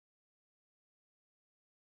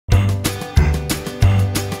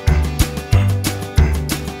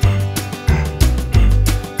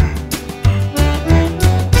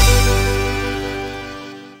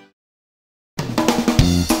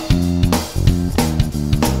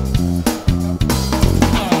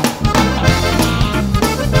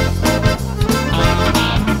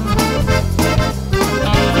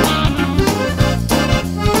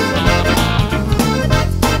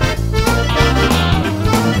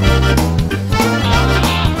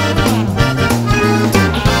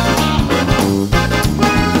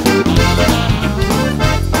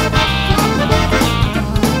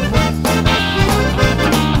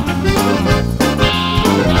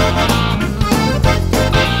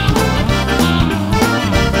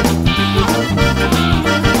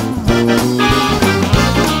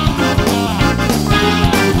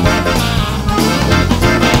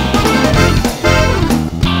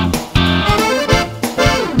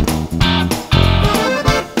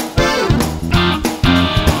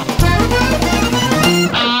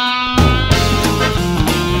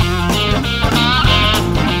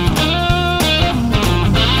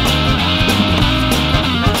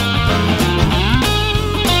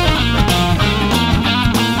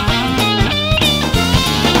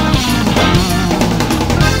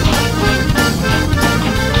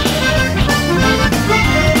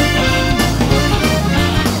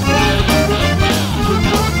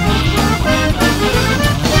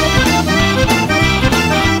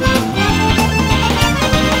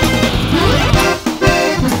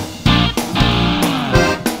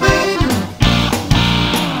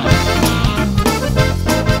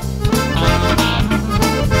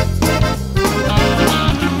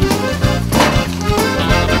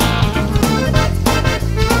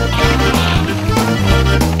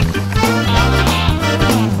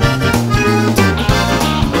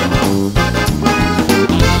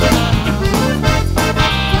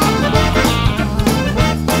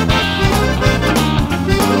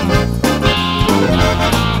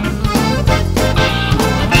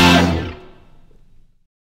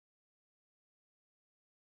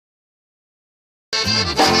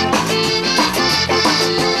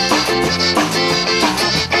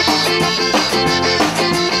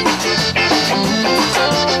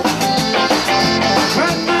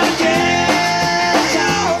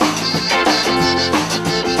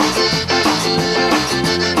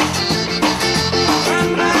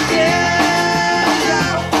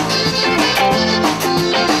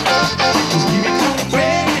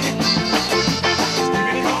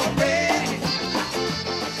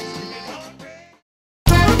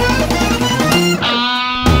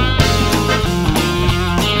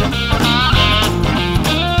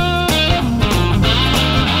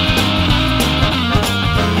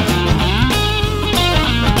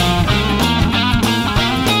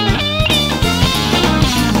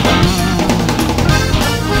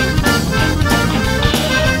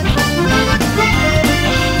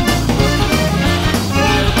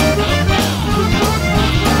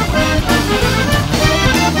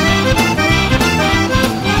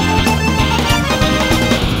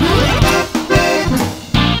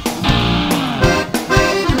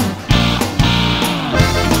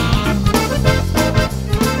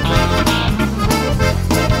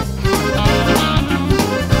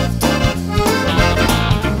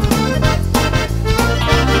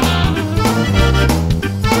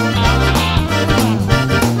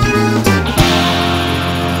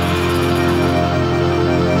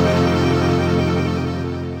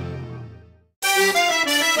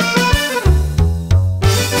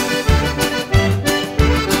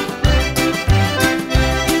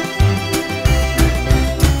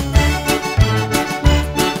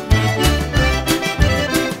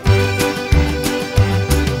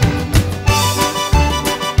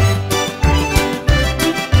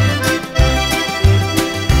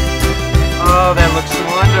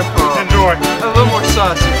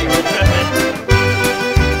sauce if you would.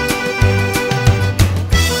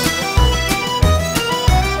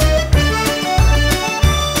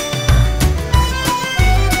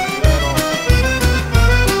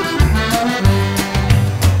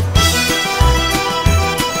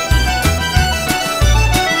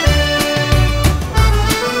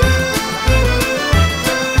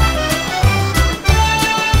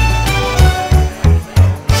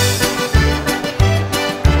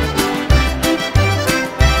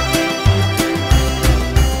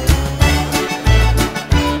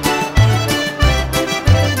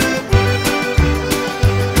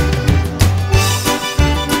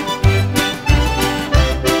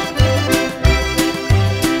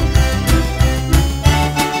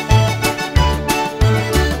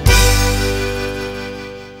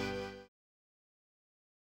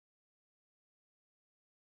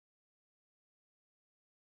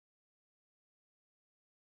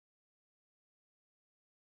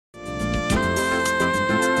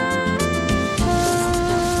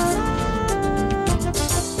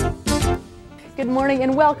 Good morning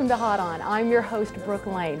and welcome to Hot On. I'm your host, Brooke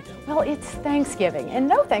Lane. Well, it's Thanksgiving, and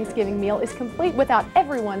no Thanksgiving meal is complete without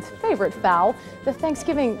everyone's favorite fowl, the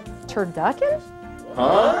Thanksgiving turducken?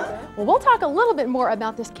 Huh? Well, we'll talk a little bit more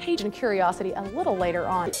about this Cajun curiosity a little later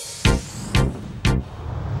on.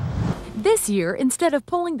 This year, instead of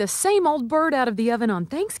pulling the same old bird out of the oven on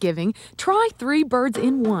Thanksgiving, try 3 birds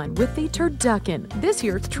in one with the turducken, this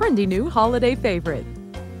year's trendy new holiday favorite.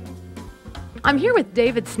 I'm here with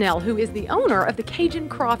David Snell, who is the owner of the Cajun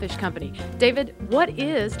Crawfish Company. David, what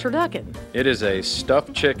is turducken? It is a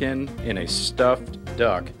stuffed chicken in a stuffed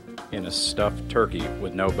duck in a stuffed turkey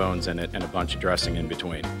with no bones in it and a bunch of dressing in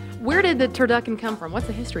between. Where did the turducken come from? What's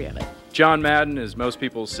the history of it? John Madden, as most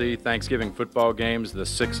people see Thanksgiving football games, the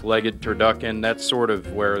 6-legged turducken, that's sort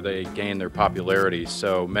of where they gain their popularity.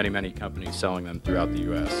 So many companies selling them throughout the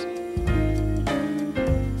U.S.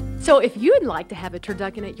 So if you'd like to have a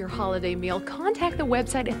turducken at your holiday meal, contact the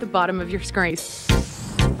website at the bottom of your screen.